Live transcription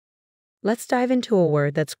Let's dive into a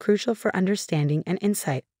word that's crucial for understanding and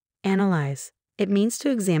insight: analyze. It means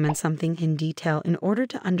to examine something in detail in order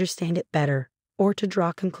to understand it better or to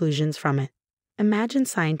draw conclusions from it. Imagine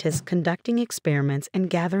scientists conducting experiments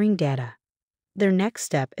and gathering data. Their next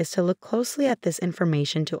step is to look closely at this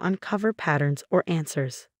information to uncover patterns or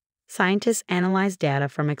answers. Scientists analyze data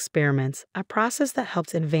from experiments, a process that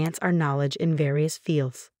helps advance our knowledge in various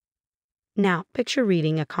fields. Now, picture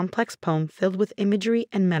reading a complex poem filled with imagery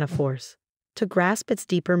and metaphors. To grasp its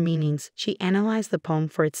deeper meanings, she analyzed the poem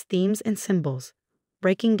for its themes and symbols,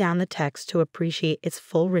 breaking down the text to appreciate its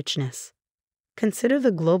full richness. Consider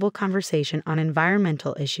the global conversation on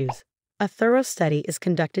environmental issues. A thorough study is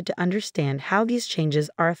conducted to understand how these changes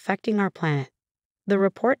are affecting our planet. The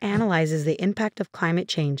report analyzes the impact of climate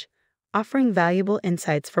change, offering valuable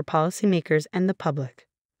insights for policymakers and the public.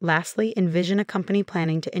 Lastly, envision a company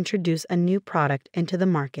planning to introduce a new product into the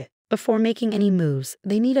market. Before making any moves,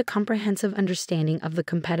 they need a comprehensive understanding of the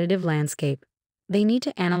competitive landscape. They need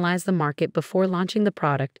to analyze the market before launching the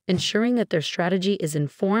product, ensuring that their strategy is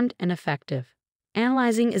informed and effective.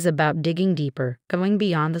 Analyzing is about digging deeper, going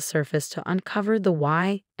beyond the surface to uncover the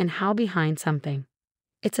why and how behind something.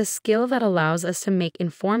 It's a skill that allows us to make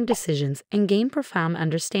informed decisions and gain profound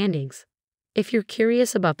understandings. If you're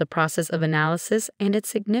curious about the process of analysis and its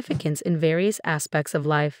significance in various aspects of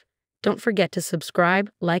life, don't forget to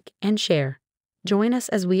subscribe, like, and share. Join us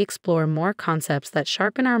as we explore more concepts that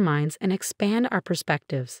sharpen our minds and expand our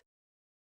perspectives.